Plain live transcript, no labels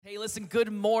Listen,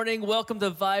 good morning. Welcome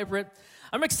to Vibrant.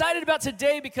 I'm excited about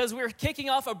today because we're kicking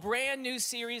off a brand new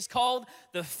series called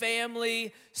The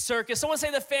Family Circus. Someone say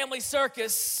The Family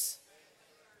Circus.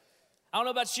 I don't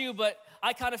know about you, but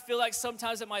I kind of feel like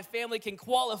sometimes that my family can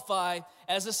qualify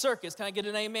as a circus. Can I get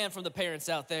an amen from the parents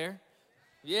out there?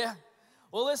 Yeah.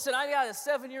 Well, listen, I got a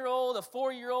 7-year-old, a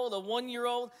 4-year-old, a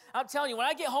 1-year-old. I'm telling you, when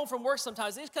I get home from work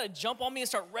sometimes, they just kind of jump on me and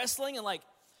start wrestling, and like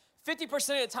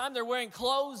 50% of the time they're wearing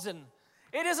clothes, and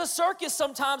it is a circus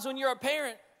sometimes when you're a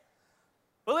parent.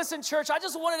 But listen, church, I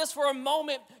just wanted us for a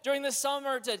moment during this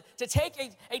summer to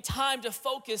take a time to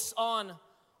focus on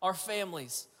our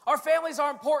families. Our families are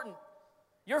important.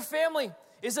 Your family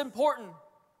is important.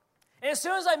 And as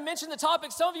soon as I mentioned the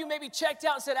topic, some of you maybe checked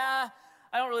out and said, I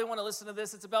don't really want to listen to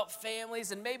this. It's about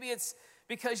families, and maybe it's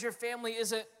because your family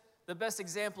isn't the best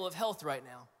example of health right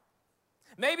now.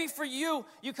 Maybe for you,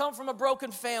 you come from a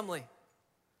broken family.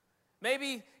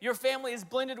 Maybe your family is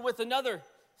blended with another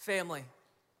family.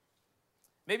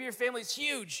 Maybe your family's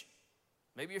huge.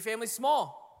 Maybe your family's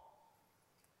small.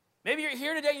 Maybe you're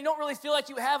here today and you don't really feel like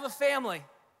you have a family.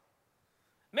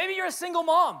 Maybe you're a single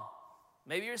mom.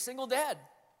 Maybe you're a single dad.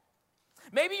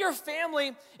 Maybe your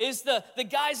family is the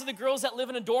guys or the girls that live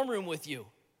in a dorm room with you.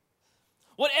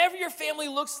 Whatever your family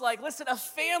looks like, listen, a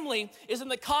family is in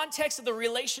the context of the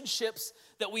relationships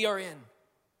that we are in.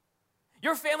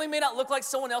 Your family may not look like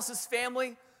someone else's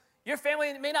family. Your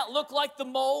family may not look like the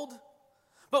mold,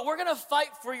 but we're gonna fight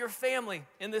for your family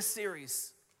in this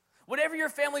series. Whatever your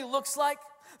family looks like,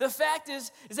 the fact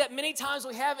is that many times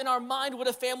we have in our mind what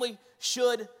a family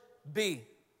should be.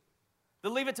 The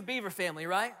Leave It to Beaver family,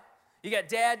 right? You got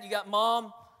dad, you got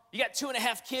mom, you got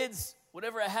 2.5 kids,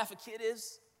 whatever a half a kid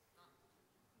is.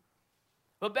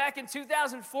 But back in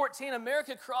 2014,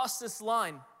 America crossed this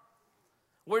line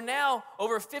where now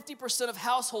over 50% of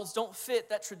households don't fit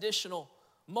that traditional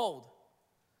mold.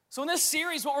 So in this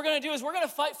series, what we're gonna do is we're gonna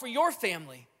fight for your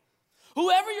family.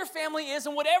 Whoever your family is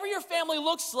and whatever your family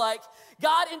looks like,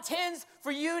 God intends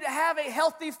for you to have a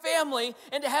healthy family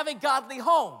and to have a godly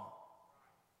home.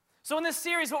 So in this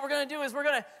series, what we're gonna do is we're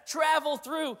gonna travel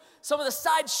through some of the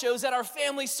sideshows at our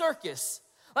family circus.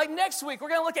 Like next week, we're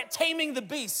gonna look at taming the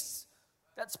beasts.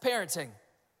 That's parenting.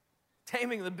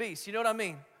 Taming the beast, you know what I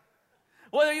mean?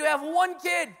 Whether you have one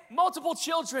kid, multiple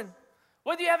children,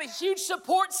 whether you have a huge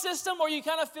support system or you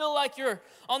kind of feel like you're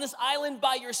on this island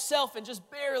by yourself and just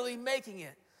barely making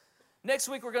it. Next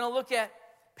week, we're gonna look at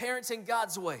parenting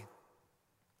God's way.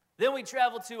 Then we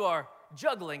travel to our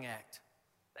juggling act.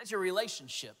 That's your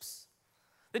relationships.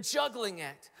 The juggling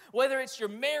act. Whether it's your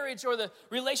marriage or the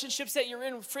relationships that you're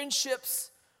in,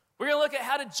 friendships, we're gonna look at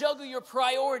how to juggle your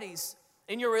priorities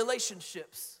in your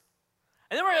relationships.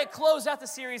 And then we're gonna close out the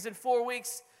series in 4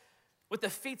 weeks with the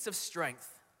feats of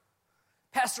strength.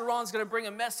 Pastor Ron's gonna bring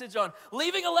a message on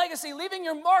leaving a legacy, leaving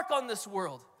your mark on this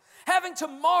world, having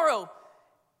tomorrow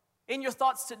in your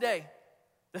thoughts today.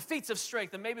 The feats of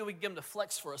strength, and maybe we can get him to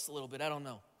flex for us a little bit, I don't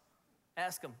know.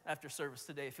 Ask him after service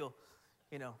today if he'll,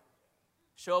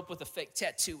 show up with a fake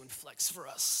tattoo and flex for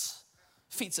us.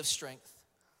 Feats of strength.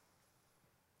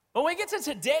 When we get to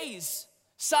today's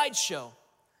sideshow,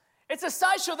 it's a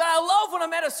sideshow that I love when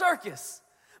I'm at a circus,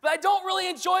 but I don't really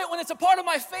enjoy it when it's a part of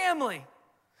my family.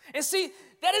 And see,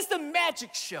 that is the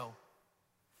magic show,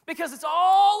 because it's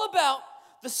all about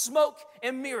the smoke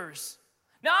and mirrors.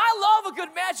 Now, I love a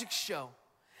good magic show,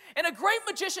 and a great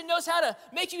magician knows how to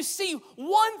make you see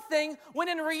one thing when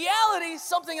in reality,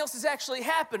 something else is actually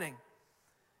happening.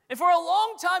 And for a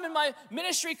long time in my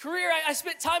ministry career, I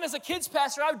spent time as a kids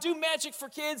pastor. I would do magic for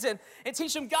kids and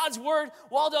teach them God's word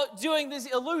while doing these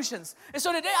illusions. And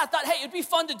so today I thought, hey, it'd be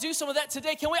fun to do some of that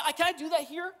today. Can I do that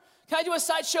here? Can I do a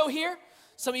sideshow here?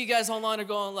 Some of you guys online are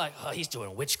going like, oh, he's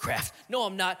doing witchcraft. No,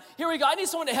 I'm not. Here we go. I need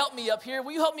someone to help me up here.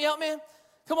 Will you help me out, man?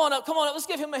 Come on up. Let's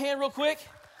give him a hand real quick.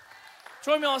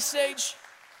 Join me on stage.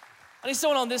 I need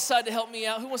someone on this side to help me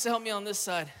out. Who wants to help me on this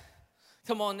side?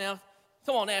 Come on now.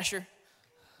 Come on, Asher.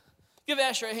 Give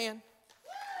Asher a hand.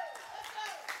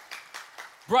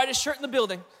 Brightest shirt in the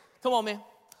building. Come on, man.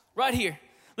 Right here.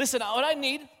 Listen, what I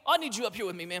need you up here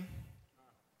with me, man.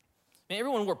 Man,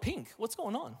 everyone wore pink. What's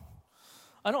going on?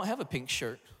 I don't have a pink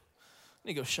shirt. I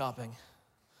need to go shopping.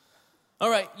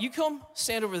 All right, you come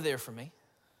stand over there for me.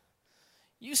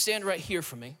 You stand right here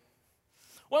for me.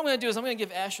 What I'm going to do is I'm going to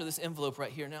give Asher this envelope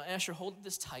right here. Now, Asher, hold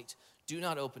this tight. Do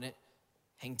not open it.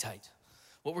 Hang tight.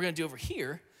 What we're going to do over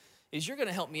here is you're going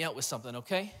to help me out with something,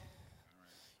 okay?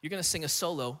 You're going to sing a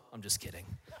solo. I'm just kidding.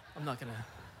 I'm not going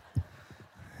to.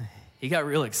 He got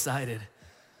real excited.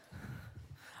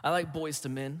 I like Boys to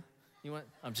Men. You want?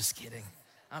 I'm just kidding.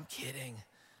 I'm kidding.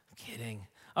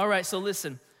 All right, so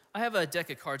listen. I have a deck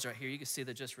of cards right here. You can see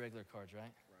they're just regular cards,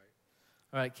 right?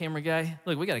 All right, camera guy.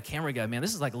 Look, we got a camera guy, man.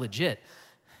 This is like legit.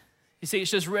 You see,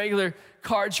 it's just regular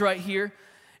cards right here.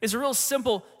 It's a real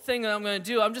simple thing that I'm going to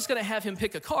do. I'm just going to have him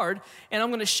pick a card, and I'm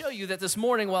going to show you that this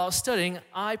morning while I was studying,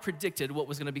 I predicted what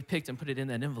was going to be picked and put it in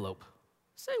that envelope.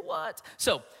 Say what?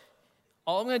 So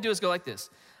all I'm going to do is go like this.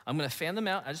 I'm going to fan them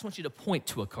out. I just want you to point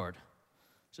to a card.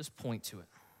 Just point to it.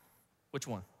 Which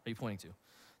one are you pointing to?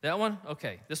 That one?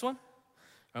 Okay. This one?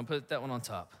 I'm going to put that one on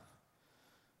top.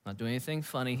 Not doing anything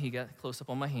funny. He got close up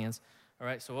on my hands. All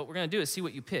right, so what we're going to do is see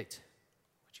what you picked.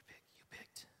 What'd you pick? You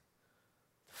picked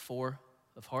the 4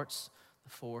 of hearts. The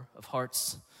 4 of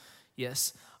hearts.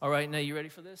 Yes. All right, now you ready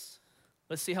for this?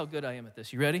 Let's see how good I am at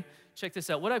this. You ready? Check this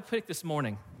out. What did I pick this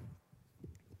morning?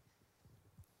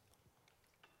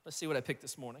 Let's see what I picked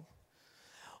this morning.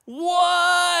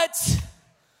 What?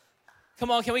 Come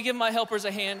on, can we give my helpers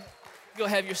a hand? Go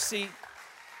have your seat.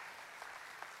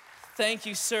 Thank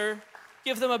you, sir.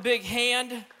 Give them a big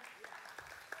hand.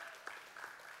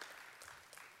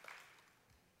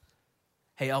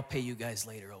 Hey, I'll pay you guys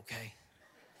later, okay?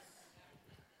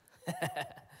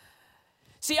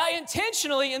 See, I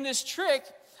intentionally, in this trick,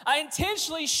 I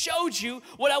intentionally showed you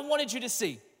what I wanted you to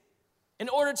see in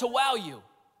order to wow you.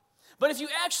 But if you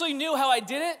actually knew how I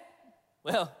did it,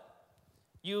 well,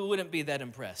 you wouldn't be that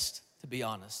impressed, to be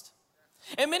honest.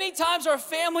 And many times our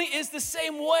family is the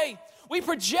same way. We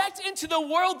project into the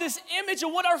world this image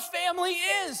of what our family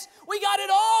is. We got it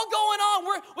all going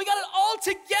on. We got it all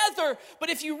together. But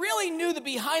if you really knew the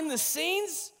behind the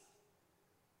scenes,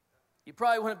 you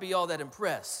probably wouldn't be all that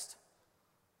impressed.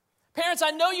 Parents,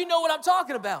 I know you know what I'm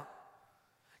talking about.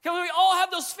 Because we all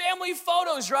have those family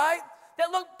photos, right?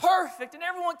 That look perfect and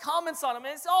everyone comments on them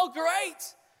and it's all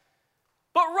great.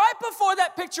 But right before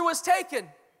that picture was taken,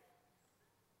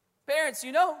 parents,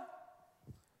 you know,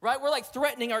 right? We're like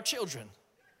threatening our children.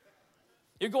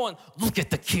 You're going, look at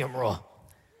the camera.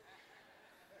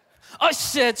 I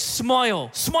said smile.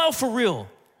 Smile for real.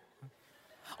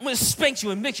 I'm going to spank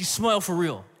you and make you smile for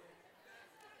real.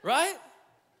 Right?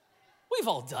 We've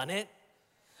all done it.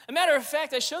 As a matter of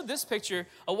fact, I showed this picture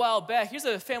a while back. Here's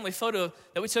a family photo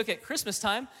that we took at Christmas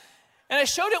time. And I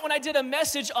showed it when I did a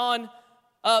message on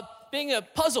being a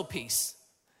puzzle piece.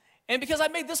 And because I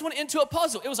made this one into a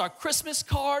puzzle. It was our Christmas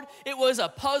card. It was a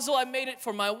puzzle. I made it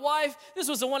for my wife. This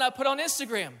was the one I put on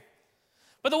Instagram.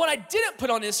 But the one I didn't put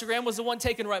on Instagram was the one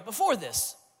taken right before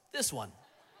this. This one.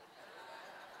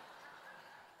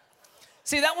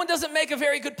 See, that one doesn't make a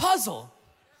very good puzzle.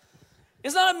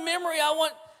 It's not a memory I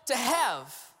want to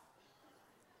have.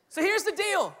 So here's the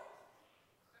deal.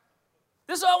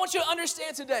 This is what I want you to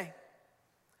understand today.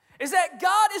 Is that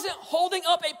God isn't holding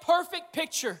up a perfect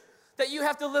picture that you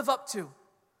have to live up to.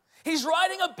 He's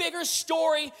writing a bigger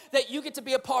story that you get to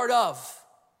be a part of.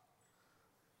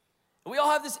 We all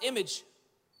have this image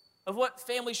of what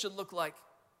family should look like.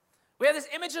 We have this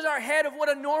image in our head of what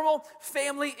a normal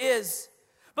family is.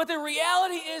 But the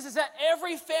reality is that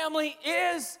every family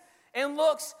is and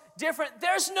looks different.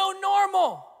 There's no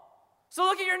normal. So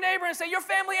look at your neighbor and say, your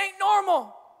family ain't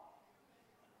normal.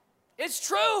 It's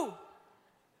true.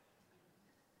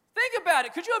 Think about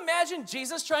it. Could you imagine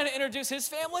Jesus trying to introduce his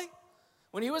family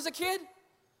when he was a kid?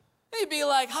 He'd be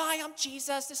like, hi, I'm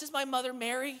Jesus. This is my mother,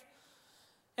 Mary.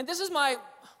 And this is my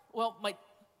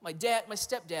dad, my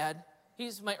stepdad.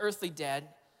 He's my earthly dad,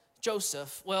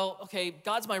 Joseph. Well, okay,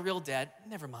 God's my real dad.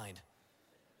 Never mind.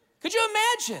 Could you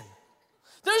imagine?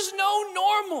 There's no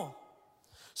normal.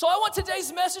 So I want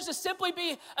today's message to simply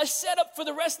be a setup for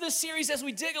the rest of this series as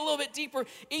we dig a little bit deeper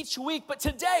each week. But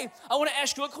today, I want to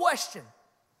ask you a question.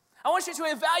 I want you to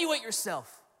evaluate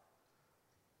yourself.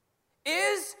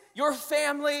 Is your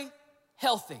family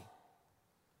healthy?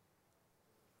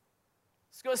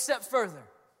 Let's go a step further.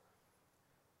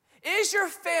 Is your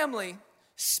family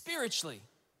spiritually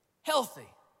healthy?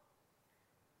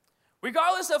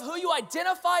 Regardless of who you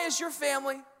identify as your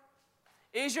family,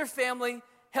 is your family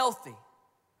healthy?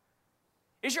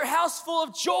 Is your house full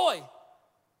of joy,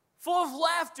 full of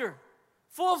laughter,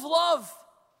 full of love?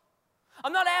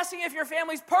 I'm not asking if your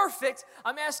family's perfect.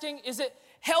 I'm asking, is it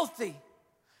healthy?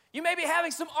 You may be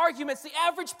having some arguments. The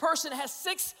average person has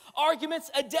 6 arguments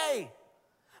a day.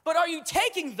 But are you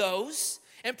taking those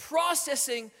and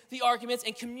processing the arguments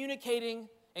and communicating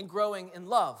and growing in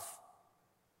love?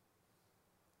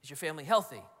 Is your family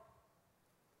healthy?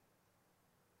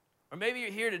 Or maybe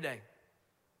you're here today.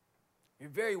 You're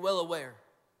very well aware.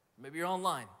 Maybe you're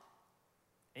online.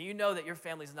 And you know that your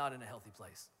family's not in a healthy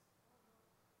place.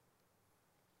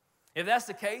 If that's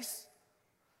the case,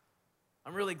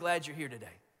 I'm really glad you're here today.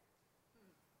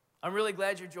 I'm really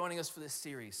glad you're joining us for this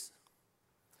series.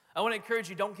 I want to encourage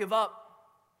you, don't give up.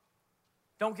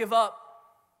 Don't give up.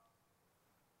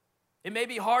 It may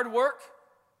be hard work,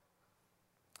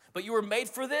 but you were made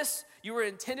for this. You were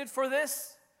intended for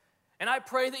this. And I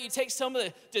pray that you take some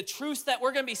of the truths that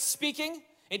we're going to be speaking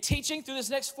and teaching through this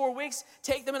next 4 weeks,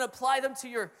 take them and apply them to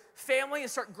your family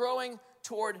and start growing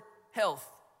toward health.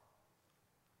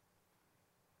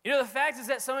 You know, the fact is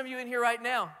that some of you in here right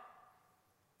now,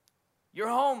 your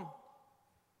home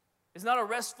is not a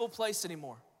restful place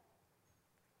anymore.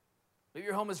 Maybe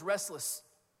your home is restless.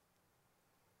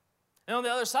 And on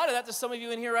the other side of that, there's some of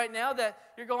you in here right now that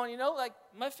you're going, like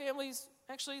my family's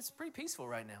actually, it's pretty peaceful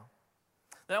right now.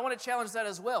 And I want to challenge that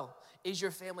as well. Is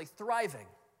your family thriving?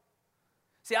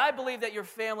 See, I believe that your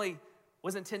family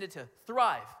was intended to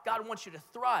thrive. God wants you to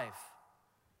thrive.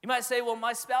 You might say, well,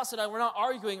 my spouse and I, we're not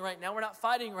arguing right now. We're not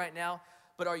fighting right now.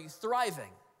 But are you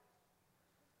thriving?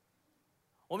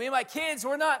 Well, me and my kids,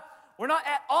 we're not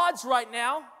at odds right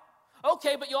now.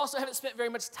 Okay, but you also haven't spent very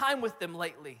much time with them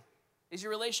lately. Is your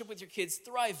relationship with your kids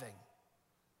thriving?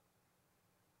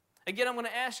 Again, I'm going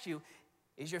to ask you,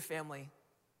 is your family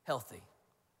healthy?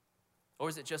 Or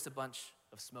is it just a bunch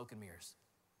of smoke and mirrors?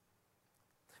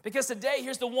 Because today,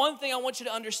 here's the one thing I want you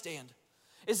to understand,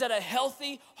 is that a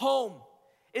healthy home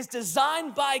is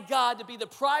designed by God to be the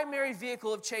primary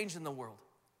vehicle of change in the world.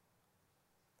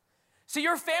 So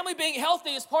your family being healthy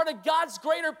is part of God's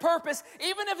greater purpose,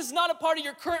 even if it's not a part of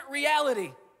your current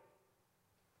reality.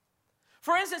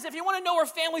 For instance, if you want to know where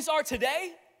families are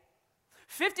today,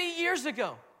 50 years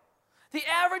ago, the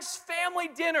average family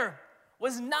dinner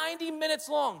was 90 minutes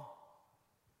long.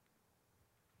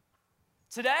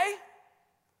 Today,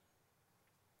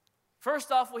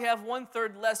 first off, we have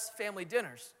 1/3 less family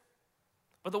dinners.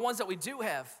 But the ones that we do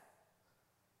have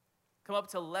come up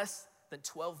to less than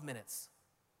 12 minutes.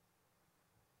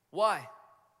 Why?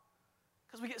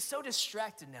 Because we get so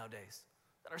distracted nowadays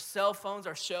that our cell phones,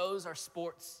 our shows, our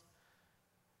sports,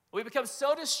 we become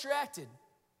so distracted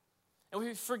and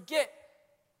we forget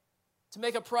to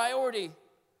make a priority,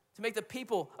 to make the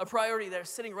people a priority that are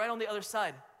sitting right on the other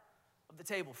side of the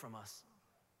table from us.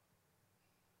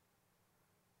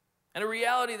 And a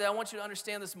reality that I want you to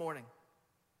understand this morning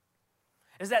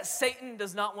is that Satan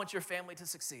does not want your family to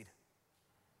succeed.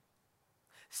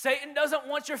 Satan doesn't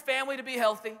want your family to be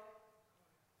healthy.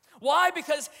 Why?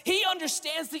 Because he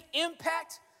understands the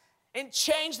impact and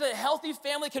change that a healthy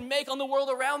family can make on the world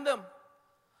around them.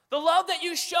 The love that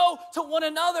you show to one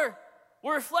another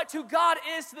will reflect who God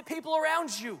is to the people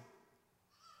around you.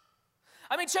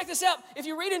 I mean, check this out. If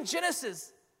you read in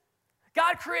Genesis,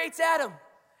 God creates Adam.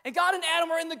 And God and Adam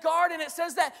are in the garden. It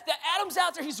says that Adam's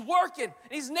out there, he's working,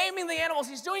 and he's naming the animals,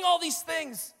 he's doing all these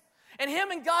things. And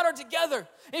him and God are together.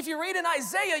 If you read in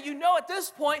Isaiah, you know at this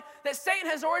point that Satan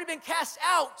has already been cast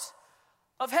out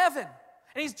of heaven.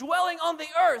 And he's dwelling on the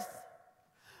earth.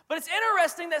 But it's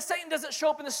interesting that Satan doesn't show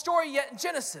up in the story yet in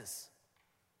Genesis.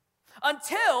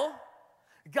 Until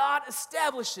God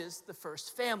establishes the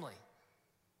first family.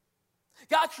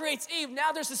 God creates Eve.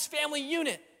 Now there's this family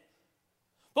unit.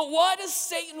 But why does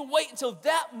Satan wait until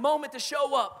that moment to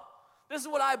show up? This is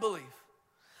what I believe.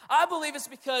 I believe it's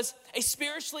because a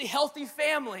spiritually healthy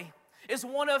family is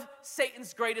one of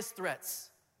Satan's greatest threats.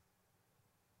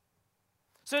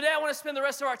 So today I want to spend the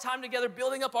rest of our time together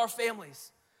building up our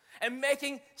families and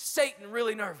making Satan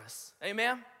really nervous.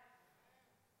 Amen?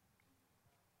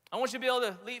 I want you to be able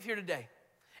to leave here today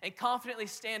and confidently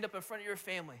stand up in front of your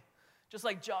family, just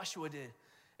like Joshua did,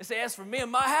 and say, as for me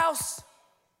and my house,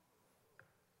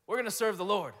 we're going to serve the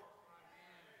Lord.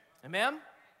 Amen?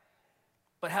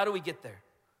 But how do we get there?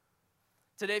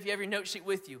 Today, if you have your note sheet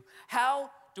with you,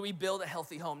 how do we build a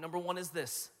healthy home? Number one is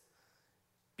this.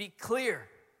 Be clear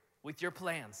with your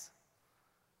plans.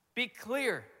 Be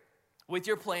clear with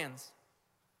your plans.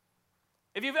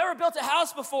 If you've ever built a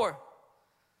house before,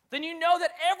 then you know that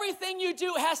everything you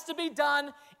do has to be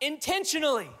done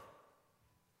intentionally.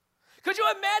 Could you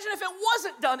imagine if it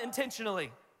wasn't done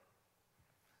intentionally?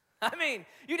 I mean,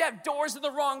 you'd have doors in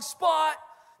the wrong spot,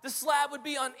 the slab would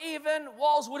be uneven,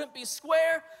 walls wouldn't be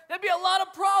square. There'd be a lot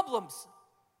of problems.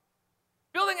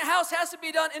 Building a house has to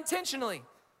be done intentionally.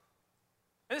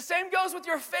 And the same goes with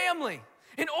your family.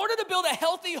 In order to build a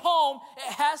healthy home,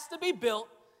 it has to be built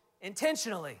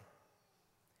intentionally.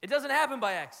 It doesn't happen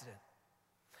by accident.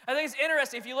 I think it's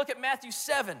interesting, if you look at Matthew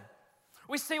 7,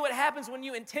 we see what happens when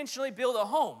you intentionally build a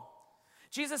home.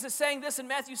 Jesus is saying this in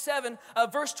Matthew 7,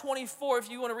 verse 24, if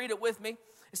you want to read it with me.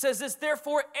 It says this,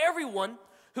 therefore everyone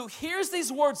who hears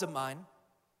these words of mine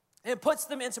and puts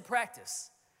them into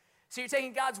practice. So you're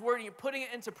taking God's word and you're putting it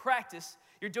into practice.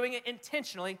 You're doing it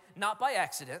intentionally, not by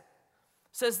accident.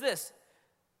 It says this,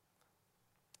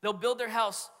 they'll build their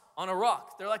house on a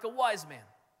rock. They're like a wise man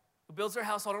who builds their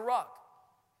house on a rock.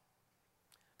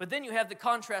 But then you have the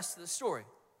contrast to the story.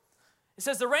 It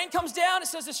says the rain comes down. It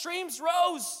says the streams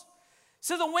rose. It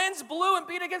says the winds blew and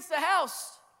beat against the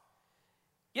house.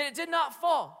 Yet it did not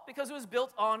fall because it was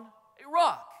built on a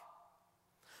rock.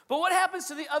 But what happens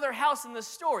to the other house in this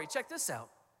story? Check this out.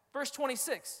 Verse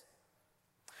 26.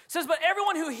 It says, but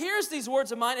everyone who hears these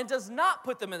words of mine and does not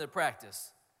put them into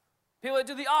practice. People that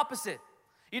do the opposite.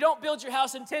 You don't build your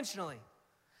house intentionally.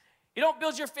 You don't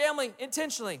build your family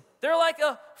intentionally. They're like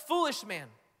a foolish man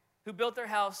who built their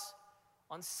house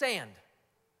on sand.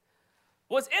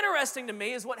 What's interesting to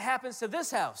me is what happens to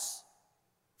this house.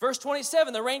 Verse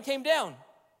 27, the rain came down.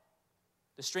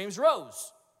 The streams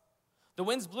rose. The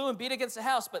winds blew and beat against the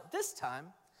house, but this time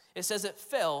it says it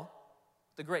fell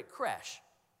with a great crash.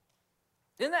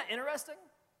 Isn't that interesting?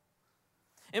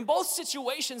 In both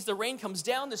situations, the rain comes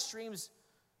down, the streams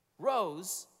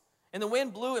rose, and the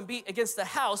wind blew and beat against the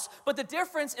house. But the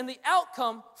difference in the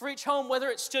outcome for each home, whether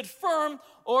it stood firm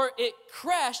or it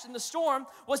crashed in the storm,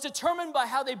 was determined by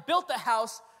how they built the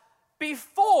house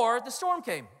before the storm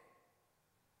came.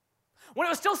 When it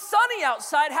was still sunny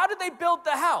outside, how did they build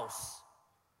the house?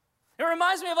 It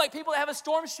reminds me of like people that have a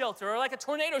storm shelter or like a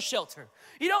tornado shelter.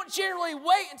 You don't generally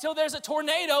wait until there's a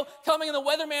tornado coming and the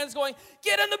weatherman's going,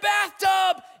 get in the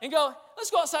bathtub, and go,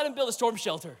 let's go outside and build a storm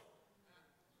shelter.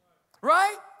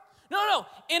 Right? No.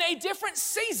 In a different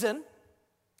season,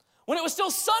 when it was still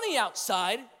sunny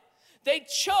outside, they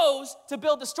chose to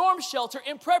build the storm shelter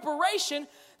in preparation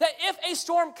that if a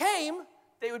storm came,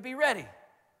 they would be ready.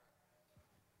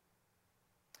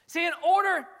 See, in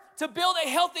order to build a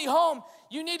healthy home,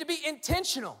 you need to be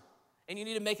intentional and you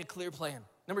need to make a clear plan.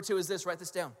 Number 2 is this, write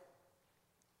this down.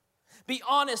 Be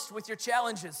honest with your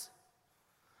challenges.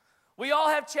 We all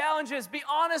have challenges. Be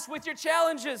honest with your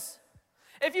challenges.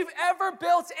 If you've ever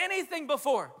built anything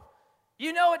before,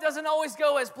 you know it doesn't always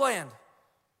go as planned.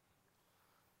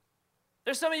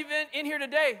 There's some of you in here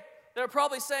today that are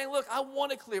probably saying, look, I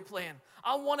want a clear plan.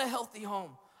 I want a healthy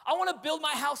home. I want to build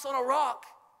my house on a rock.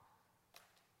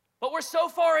 But we're so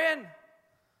far in.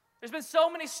 There's been so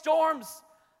many storms.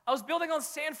 I was building on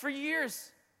sand for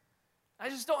years. I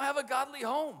just don't have a godly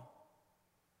home.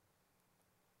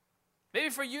 Maybe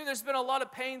for you, there's been a lot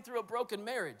of pain through a broken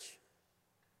marriage.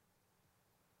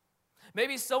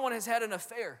 Maybe someone has had an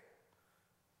affair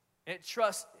and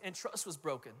trust was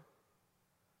broken.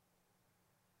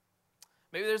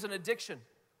 Maybe there's an addiction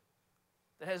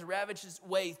that has ravaged its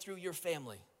way through your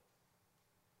family.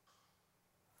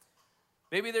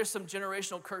 Maybe there's some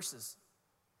generational curses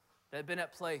that have been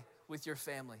at play with your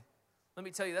family. Let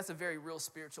me tell you, that's a very real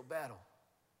spiritual battle.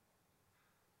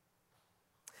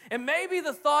 And maybe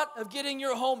the thought of getting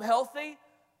your home healthy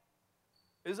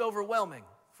is overwhelming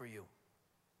for you.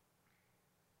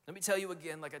 Let me tell you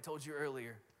again, like I told you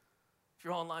earlier. If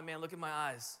you're online, man, look in my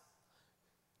eyes.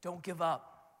 Don't give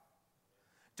up.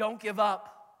 Don't give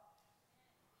up.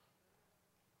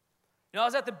 You know, I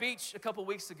was at the beach a couple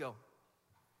weeks ago.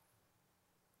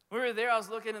 When we were there, I was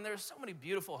looking, and there were so many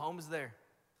beautiful homes there.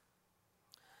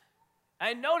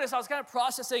 I noticed, I was kind of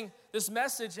processing this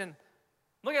message, and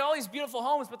look at all these beautiful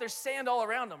homes, but there's sand all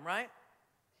around them, right?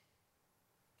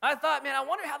 I thought, man, I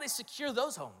wonder how they secure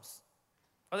those homes.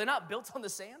 Are they not built on the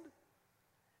sand?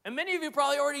 And many of you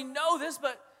probably already know this,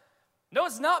 but no,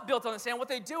 it's not built on the sand. What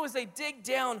they do is they dig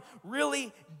down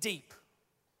really deep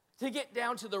to get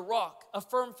down to the rock, a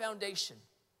firm foundation.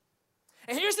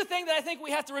 And here's the thing that I think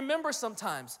we have to remember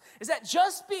sometimes, is that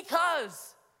just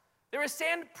because there is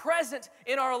sand present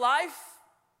in our life,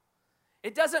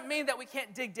 it doesn't mean that we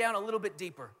can't dig down a little bit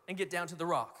deeper and get down to the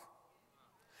rock.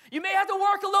 You may have to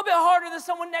work a little bit harder than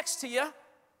someone next to you.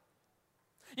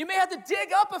 You may have to dig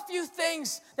up a few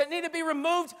things that need to be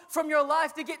removed from your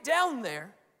life to get down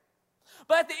there.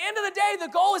 But at the end of the day,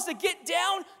 the goal is to get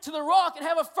down to the rock and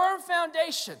have a firm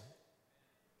foundation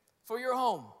for your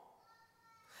home.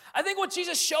 I think what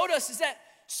Jesus showed us is that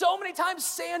so many times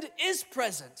sand is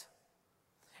present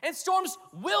and storms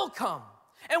will come.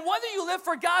 And whether you live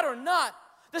for God or not,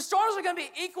 the storms are going to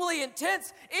be equally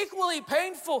intense, equally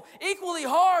painful, equally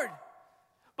hard.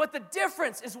 But the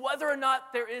difference is whether or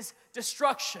not there is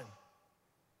destruction.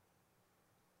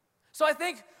 So I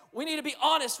think we need to be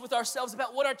honest with ourselves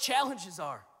about what our challenges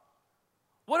are.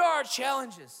 What are our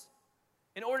challenges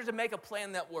in order to make a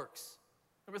plan that works?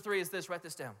 Number 3 is this, write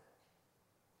this down.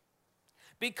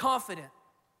 Be confident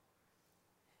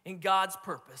in God's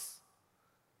purpose.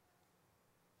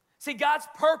 See, God's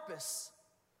purpose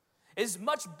is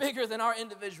much bigger than our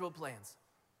individual plans.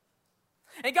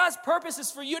 And God's purpose is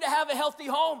for you to have a healthy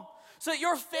home so that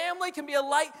your family can be a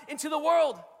light into the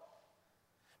world.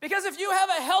 Because if you have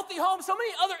a healthy home, so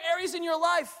many other areas in your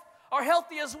life are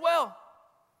healthy as well.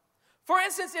 For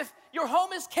instance, if your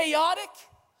home is chaotic,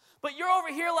 but you're over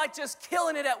here like just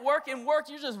killing it at work, and work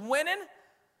you're just winning,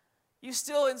 you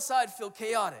still inside feel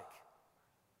chaotic.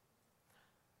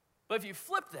 But if you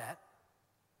flip that,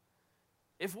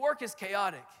 if work is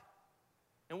chaotic,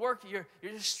 and work you're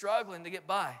just struggling to get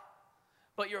by,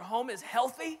 but your home is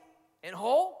healthy and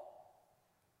whole,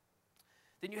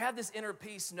 then you have this inner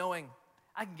peace knowing,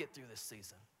 I can get through this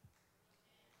season.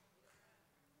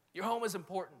 Your home is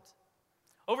important.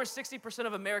 Over 60%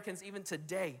 of Americans, even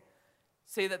today,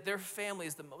 say that their family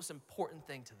is the most important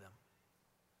thing to them.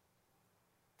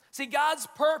 See, God's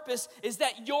purpose is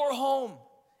that your home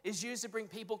is used to bring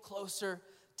people closer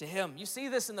to Him. You see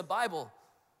this in the Bible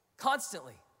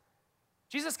constantly.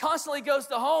 Jesus constantly goes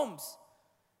to homes.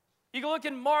 You can look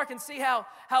in Mark and see how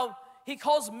He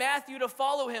calls Matthew to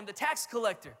follow Him, the tax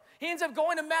collector. He ends up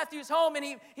going to Matthew's home, and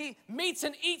he meets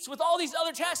and eats with all these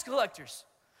other tax collectors.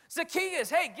 Zacchaeus,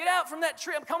 hey, get out from that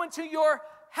tree. I'm coming to your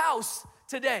house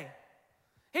today.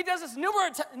 He does this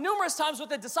numerous times with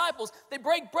the disciples. They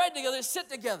break bread together, they sit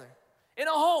together in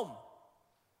a home.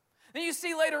 Then you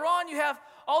see later on, you have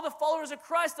all the followers of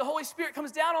Christ. The Holy Spirit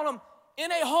comes down on them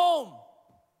in a home.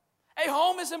 A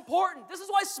home is important. This is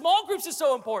why small groups is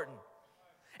so important.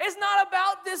 It's not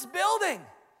about this building.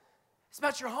 It's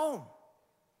about your home.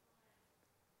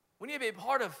 We need to be a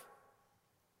part of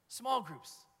small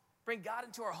groups. Bring God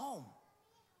into our home.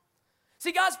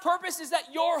 See, God's purpose is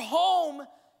that your home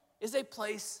is a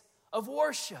place of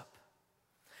worship.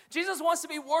 Jesus wants to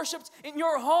be worshiped in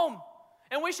your home,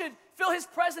 and we should feel His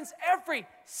presence every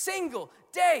single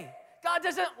day. God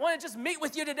doesn't want to just meet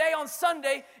with you today on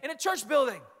Sunday in a church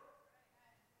building.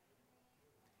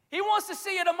 He wants to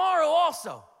see you tomorrow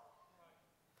also,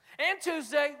 and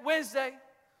Tuesday, Wednesday,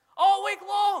 all week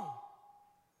long.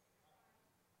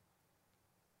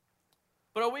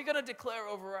 But are we going to declare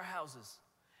over our houses,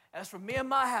 as for me and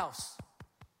my house,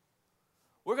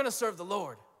 we're going to serve the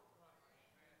Lord?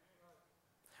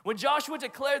 When Joshua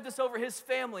declared this over his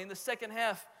family in the second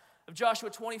half of Joshua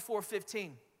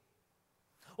 24:15,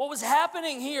 what was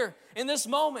happening here in this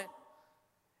moment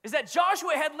is that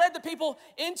Joshua had led the people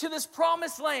into this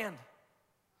promised land.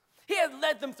 He had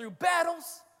led them through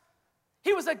battles.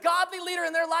 He was a godly leader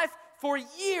in their life for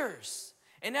years.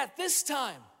 And at this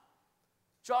time,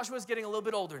 Joshua's getting a little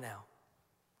bit older now.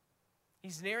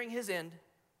 He's nearing his end.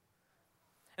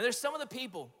 And there's some of the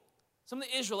people, some of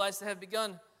the Israelites that have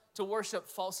begun to worship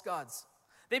false gods.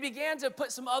 They began to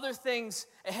put some other things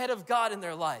ahead of God in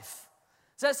their life.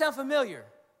 Does that sound familiar?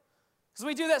 Because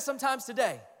we do that sometimes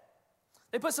today.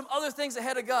 They put some other things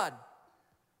ahead of God.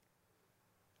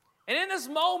 And in this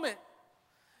moment,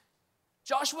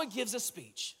 Joshua gives a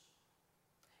speech.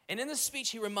 And in this speech,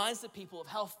 he reminds the people of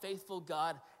how faithful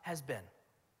God has been.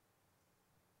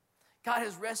 God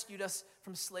has rescued us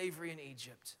from slavery in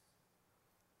Egypt.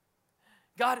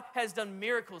 God has done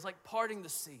miracles like parting the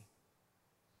sea.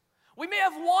 We may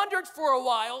have wandered for a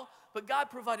while, but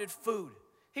God provided food.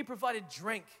 He provided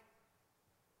drink.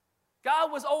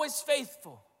 God was always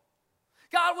faithful.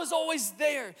 God was always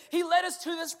there. He led us to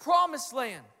this promised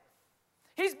land.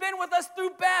 He's been with us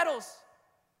through battles.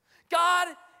 God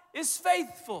is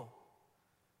faithful.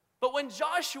 But when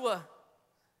Joshua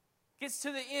gets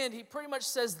to the end, he pretty much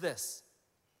says this.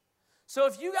 So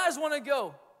if you guys want to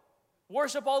go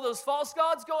worship all those false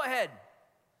gods, go ahead.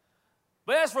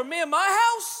 But as for me and my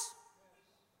house,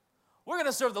 we're going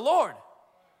to serve the Lord.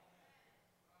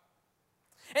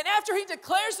 And after he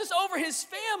declares this over his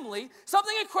family,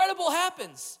 something incredible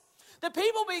happens. The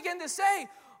people begin to say,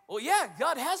 well, yeah,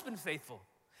 God has been faithful.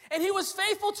 And He was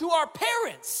faithful to our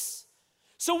parents.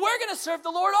 So we're going to serve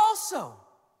the Lord also.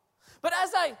 But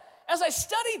as I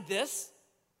studied this,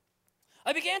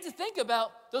 I began to think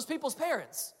about those people's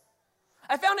parents.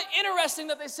 I found it interesting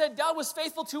that they said God was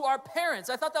faithful to our parents.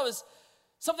 I thought that was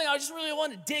something I just really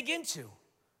wanted to dig into.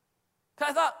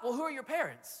 Because I thought, well, who are your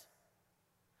parents?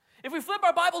 If we flip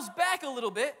our Bibles back a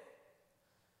little bit,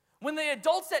 when the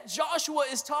adults that Joshua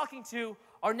is talking to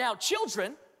are now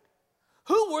children,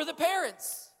 who were the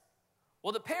parents?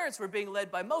 Well, the parents were being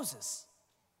led by Moses.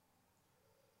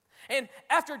 And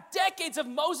after decades of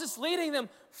Moses leading them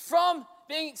from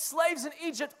being slaves in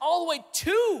Egypt all the way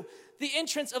to the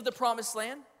entrance of the promised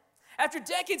land, after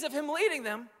decades of him leading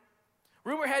them,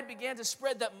 rumor had began to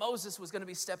spread that Moses was going to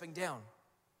be stepping down.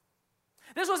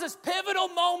 This was this pivotal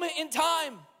moment in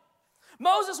time.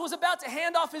 Moses was about to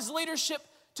hand off his leadership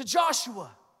to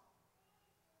Joshua.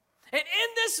 And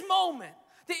in this moment,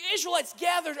 the Israelites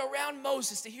gathered around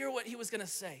Moses to hear what he was going to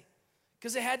say,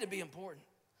 because it had to be important.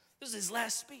 This is his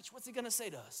last speech. What's he going to say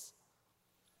to us?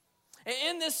 And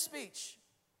in this speech,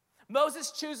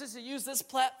 Moses chooses to use this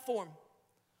platform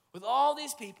with all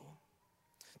these people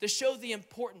to show the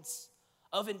importance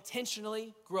of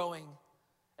intentionally growing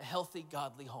a healthy,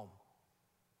 godly home.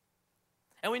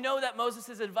 And we know that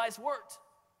Moses' advice worked.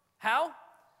 How?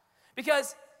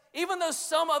 Because even though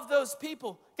some of those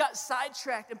people got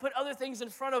sidetracked and put other things in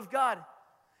front of God,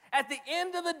 at the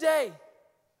end of the day,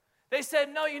 they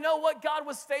said, no, you know what? God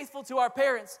was faithful to our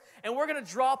parents, and we're going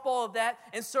to drop all of that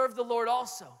and serve the Lord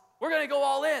also. We're going to go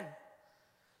all in.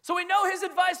 So we know his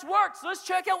advice worked. So let's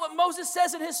check out what Moses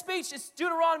says in his speech. It's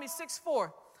Deuteronomy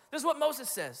 6:4. This is what Moses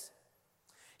says.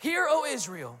 Hear, O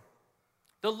Israel,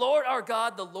 the Lord our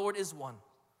God, the Lord is one.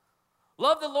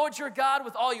 Love the Lord your God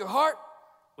with all your heart,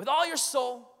 with all your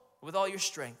soul, with all your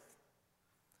strength.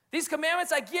 These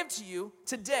commandments I give to you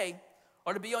today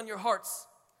are to be on your hearts.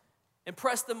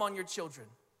 Impress them on your children.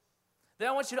 Then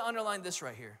I want you to underline this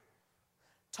right here.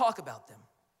 Talk about them.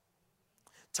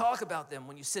 Talk about them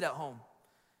when you sit at home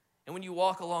and when you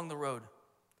walk along the road,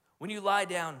 when you lie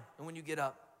down and when you get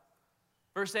up.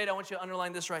 Verse 8, I want you to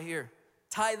underline this right here.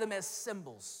 Tie them as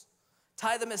symbols.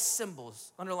 Tie them as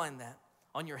symbols. Underline that.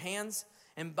 On your hands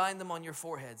and bind them on your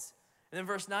foreheads. And then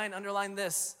verse 9, underline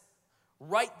this.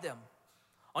 Write them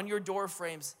on your door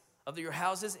frames of your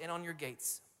houses and on your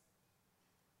gates.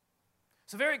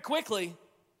 So very quickly,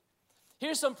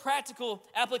 here's some practical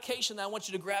application that I want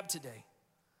you to grab today.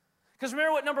 Because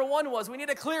remember what number 1 was. We need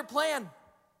a clear plan.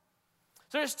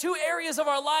 So there's 2 areas of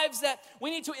our lives that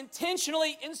we need to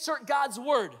intentionally insert God's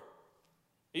word.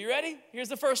 Are you ready? Here's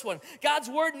the first one. God's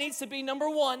word needs to be number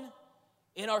 1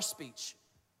 in our speech.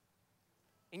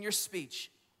 In your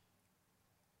speech.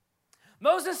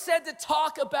 Moses said to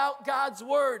talk about God's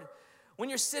word when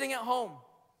you're sitting at home.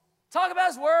 Talk about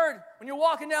his word when you're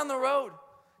walking down the road.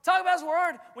 Talk about his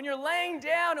word when you're laying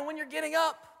down and when you're getting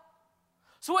up.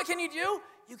 So what can you do?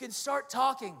 You can start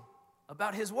talking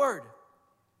about his word.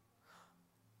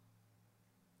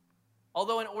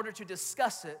 Although in order to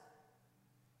discuss it,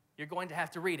 you're going to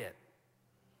have to read it.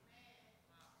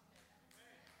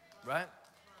 Right?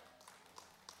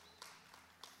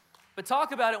 But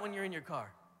talk about it when you're in your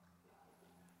car.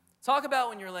 Talk about it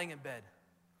when you're laying in bed.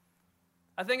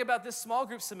 I think about this small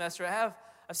group semester. I've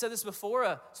said this before,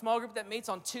 a small group that meets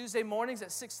on Tuesday mornings at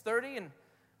 6:30, and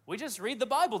we just read the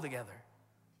Bible together.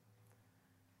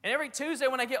 And every Tuesday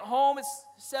when I get home, it's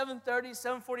 7:30,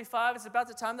 7:45. It's about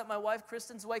the time that my wife,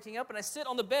 Kristen's waking up, and I sit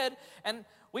on the bed, and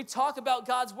we talk about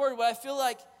God's word, what I feel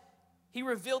like he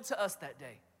revealed to us that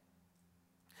day.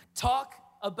 Talk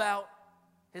about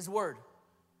his word.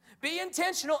 Be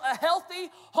intentional. A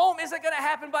healthy home isn't going to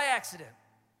happen by accident.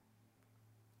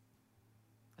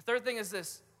 The third thing is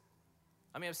this.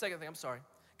 A second thing, I'm sorry.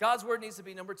 God's word needs to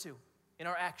be number 2 in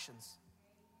our actions.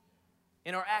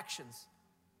 In our actions.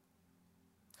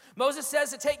 Moses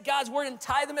says to take God's word and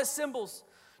tie them as symbols,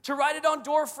 to write it on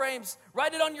door frames,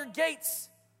 write it on your gates.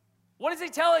 What is he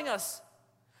telling us?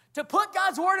 To put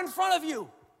God's word in front of you.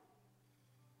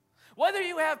 Whether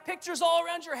you have pictures all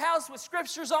around your house with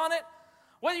scriptures on it,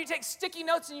 whether you take sticky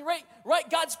notes and you write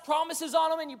God's promises on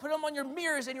them and you put them on your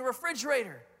mirrors and your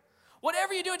refrigerator.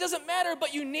 Whatever you do, it doesn't matter,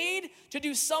 but you need to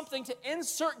do something to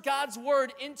insert God's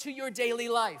word into your daily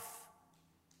life.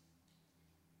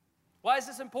 Why is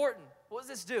this important? What does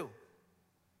this do?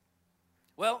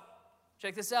 Well,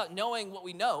 check this out. Knowing what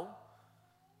we know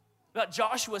about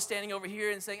Joshua standing over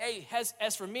here and saying, hey,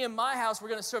 as for me and my house, we're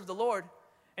going to serve the Lord.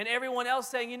 And everyone else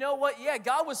saying, you know what? Yeah,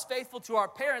 God was faithful to our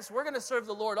parents. We're going to serve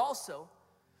the Lord also.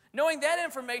 Knowing that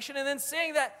information and then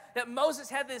seeing that Moses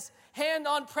had this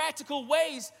hand-on practical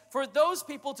ways for those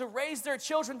people to raise their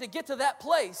children to get to that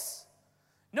place.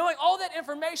 Knowing all that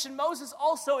information, Moses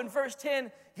also in verse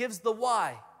 10 gives the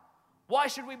why. Why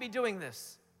should we be doing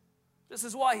this? This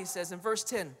is why he says in verse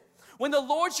 10, when the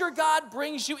Lord your God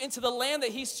brings you into the land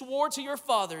that he swore to your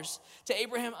fathers, to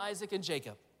Abraham, Isaac, and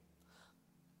Jacob,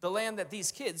 the land that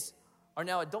these kids are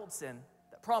now adults in,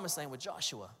 that promised land with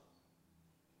Joshua.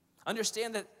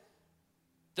 Understand that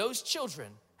those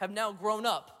children have now grown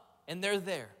up and they're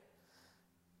there.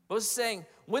 Moses is saying,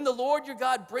 when the Lord your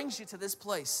God brings you to this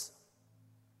place,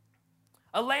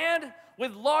 a land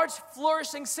with large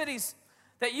flourishing cities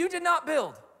that you did not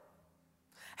build,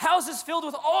 houses filled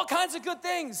with all kinds of good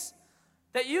things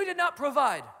that you did not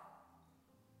provide,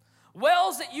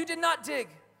 wells that you did not dig,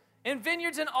 and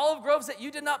vineyards and olive groves that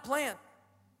you did not plant.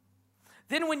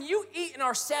 Then when you eat and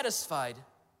are satisfied,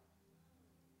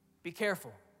 be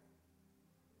careful.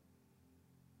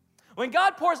 When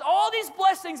God pours all these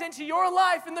blessings into your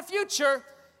life in the future,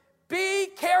 be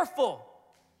careful.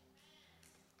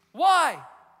 Why?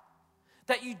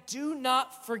 That you do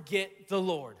not forget the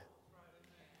Lord.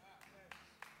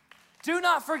 Do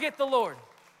not forget the Lord,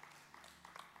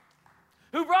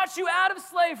 who brought you out of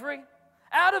slavery,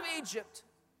 out of Egypt,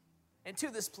 and to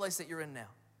this place that you're in now.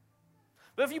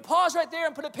 But if you pause right there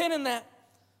and put a pin in that,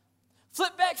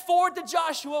 flip back forward to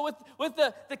Joshua with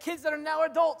the kids that are now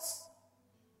adults.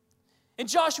 In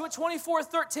Joshua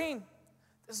 24:13,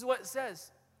 this is what it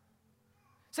says.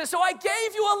 It says, so I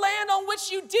gave you a land on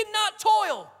which you did not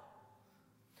toil,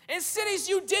 and cities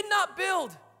you did not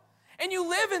build, and you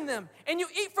live in them, and you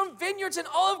eat from vineyards and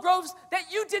olive groves that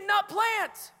you did not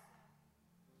plant.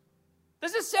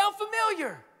 Does this sound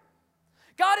familiar?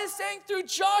 God is saying through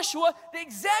Joshua the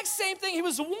exact same thing he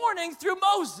was warning through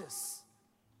Moses.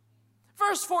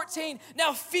 Verse 14,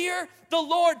 now fear the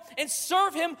Lord and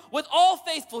serve him with all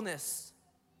faithfulness.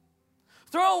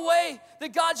 Throw away the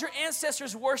gods your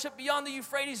ancestors worshiped beyond the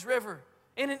Euphrates River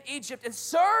and in Egypt and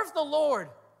serve the Lord.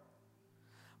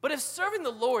 But if serving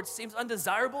the Lord seems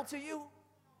undesirable to you,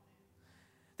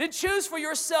 then choose for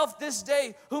yourself this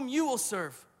day whom you will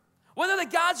serve. Whether the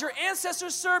gods your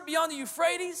ancestors served beyond the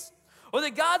Euphrates or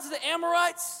the gods of the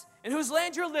Amorites in whose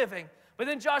land you're living. But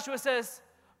then Joshua says,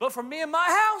 but for me and my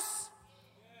house,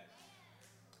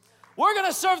 we're going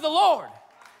to serve the Lord.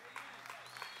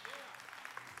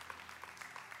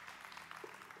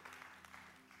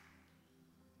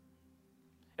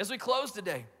 As we close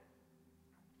today,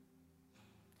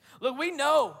 look, we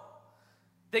know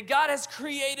that God has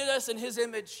created us in his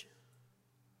image.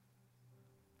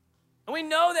 And we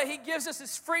know that he gives us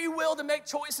his free will to make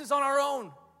choices on our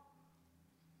own.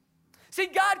 See,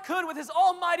 God could, with his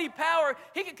almighty power,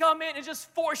 he could come in and just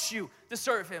force you to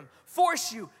serve him,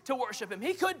 force you to worship him.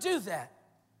 He could do that.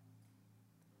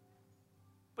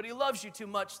 But he loves you too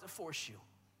much to force you.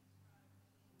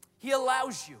 He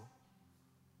allows you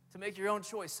to make your own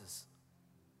choices.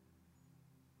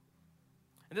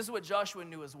 And this is what Joshua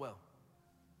knew as well.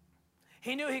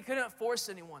 He knew he couldn't force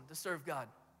anyone to serve God,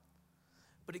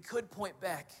 but he could point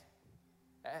back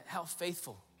at how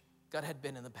faithful God had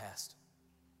been in the past.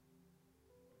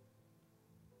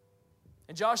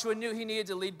 And Joshua knew he needed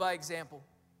to lead by example.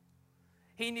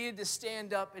 He needed to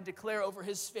stand up and declare over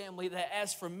his family that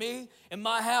as for me and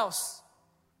my house,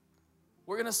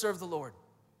 we're going to serve the Lord.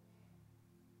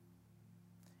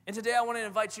 And today I want to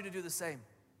invite you to do the same.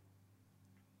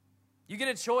 You get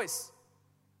a choice.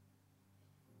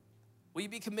 Will you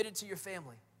be committed to your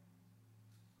family?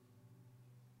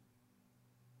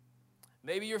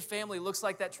 Maybe your family looks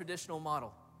like that traditional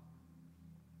model.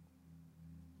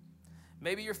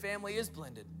 Maybe your family is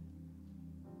blended.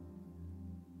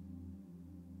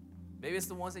 Maybe it's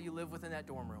the ones that you live with in that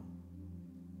dorm room.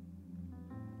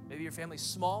 Maybe your family's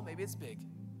small, maybe it's big.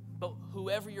 But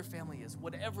whoever your family is,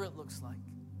 whatever it looks like,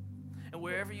 and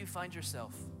wherever you find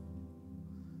yourself,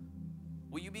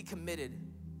 will you be committed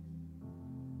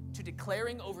to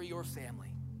declaring over your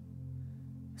family,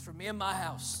 for me and my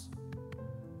house,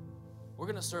 we're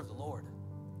going to serve the Lord.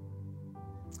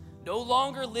 No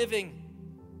longer living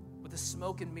with the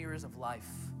smoke and mirrors of life,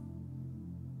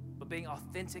 but being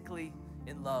authentically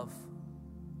in love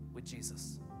with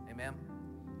Jesus. Amen?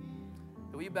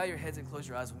 Will you bow your heads and close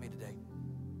your eyes with me today?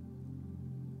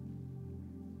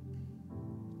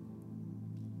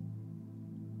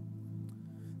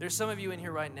 There's some of you in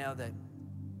here right now that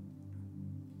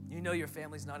you know your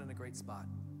family's not in a great spot.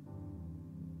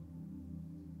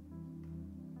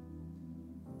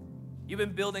 You've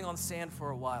been building on sand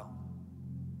for a while.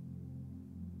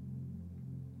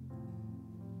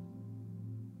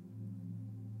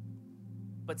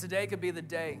 But today could be the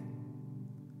day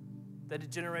that a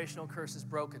generational curse is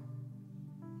broken.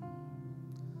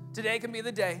 Today can be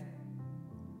the day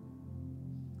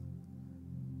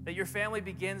that your family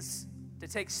begins to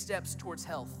take steps towards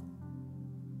health.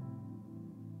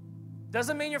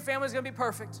 Doesn't mean your family's going to be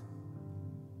perfect.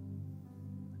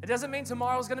 It doesn't mean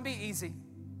tomorrow's going to be easy.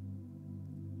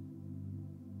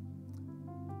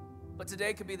 But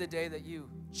today could be the day that you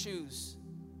choose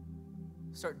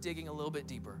to start digging a little bit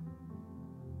deeper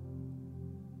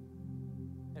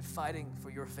and fighting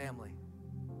for your family,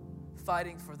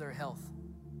 fighting for their health,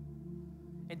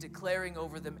 and declaring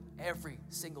over them every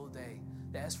single day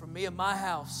that as for me and my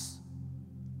house,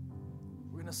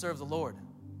 we're going to serve the Lord.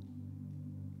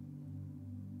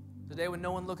 Today when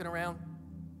no one looking around,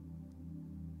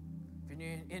 if you're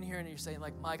in here and you're saying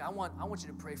like, Mike, I want you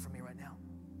to pray for me right now.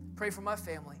 Pray for my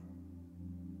family.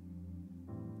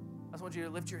 I just want you to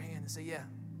lift your hand and say, yeah,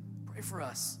 pray for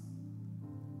us.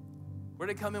 We're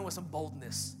going to come in with some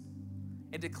boldness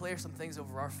and declare some things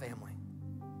over our family.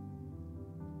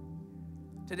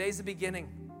 Today's the beginning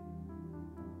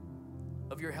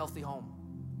of your healthy home.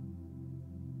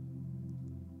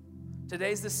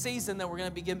 Today's the season that we're going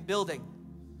to begin building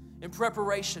in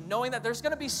preparation, knowing that there's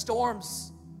going to be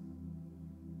storms.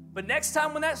 But next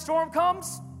time when that storm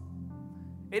comes,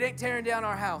 it ain't tearing down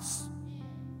our house.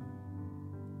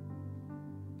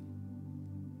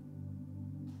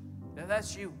 If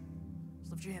that's you,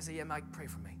 just lift your hand and say, yeah, Mike, pray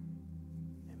for me.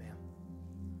 Amen.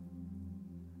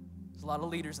 There's a lot of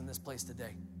leaders in this place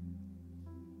today.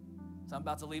 So I'm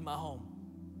about to leave my home.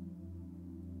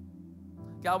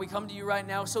 God, we come to you right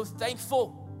now so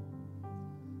thankful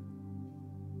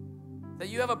that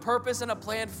you have a purpose and a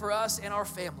plan for us and our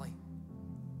family.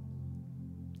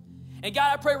 And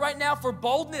God, I pray right now for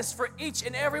boldness for each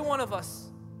and every one of us.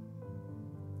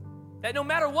 That no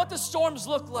matter what the storms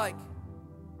look like,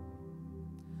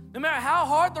 no matter how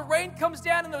hard the rain comes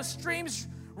down and those streams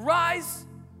rise,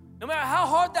 no matter how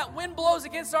hard that wind blows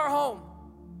against our home,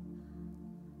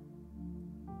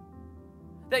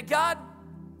 that God,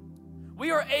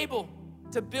 we are able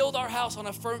to build our house on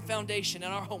a firm foundation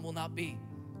and our home will not be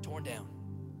torn down.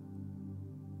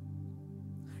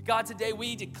 God, today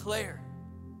we declare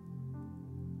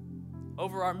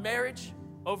over our marriage,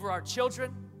 over our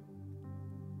children,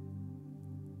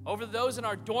 over those in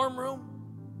our dorm room.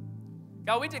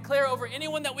 God, we declare over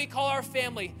anyone that we call our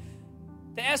family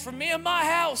that as for me and my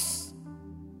house,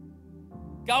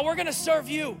 God, we're going to serve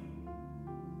you.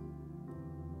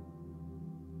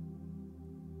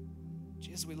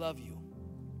 Jesus, we love you.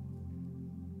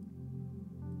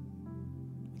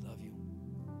 We love you.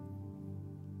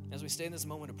 As we stay in this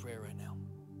moment of prayer right now,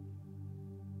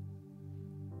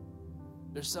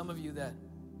 there's some of you that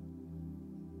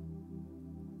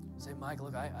say, Mike,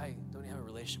 look, I don't even have a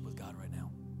relationship with God right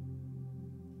now.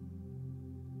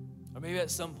 Or maybe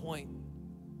at some point,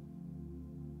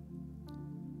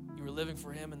 you were living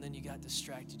for him and then you got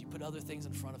distracted. You put other things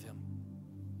in front of him,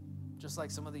 just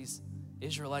like some of these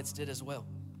Israelites did as well.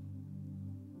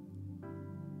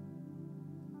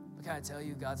 But can I tell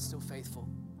you, God's still faithful.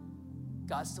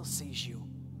 God still sees you.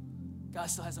 God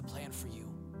still has a plan for you.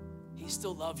 He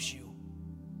still loves you.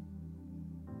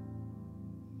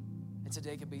 And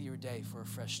today could be your day for a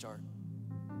fresh start.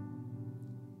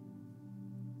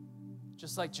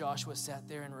 Just like Joshua sat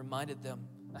there and reminded them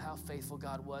of how faithful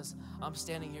God was, I'm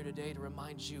standing here today to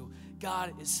remind you,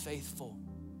 God is faithful.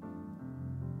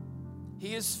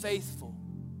 He is faithful.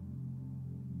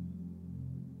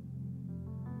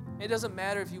 It doesn't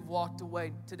matter if you've walked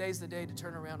away. Today's the day to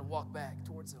turn around and walk back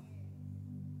towards him.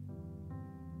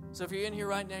 So if you're in here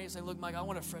right now, you say, look, Mike, I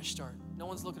want a fresh start. No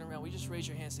one's looking around. We just raise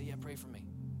your hand and say, yeah, pray for me.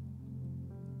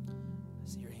 I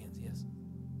see your hands, yes.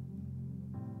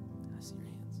 I see your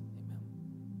hands, amen.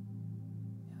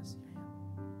 Yeah, I see your hand.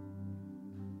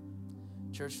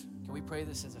 Church, can we pray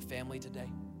this as a family today?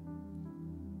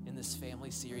 In this family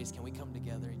series, can we come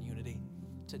together in unity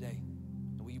today?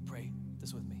 And will you pray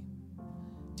this with me?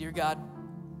 Dear God,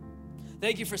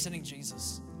 thank you for sending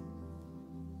Jesus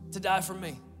to die for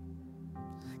me.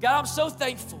 God, I'm so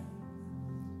thankful.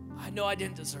 I know I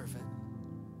didn't deserve it.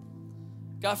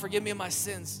 God, forgive me of my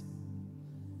sins.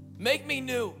 Make me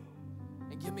new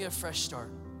and give me a fresh start.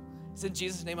 It's in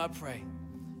Jesus' name I pray.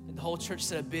 And the whole church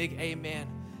said a big amen.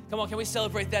 Come on, can we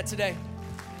celebrate that today?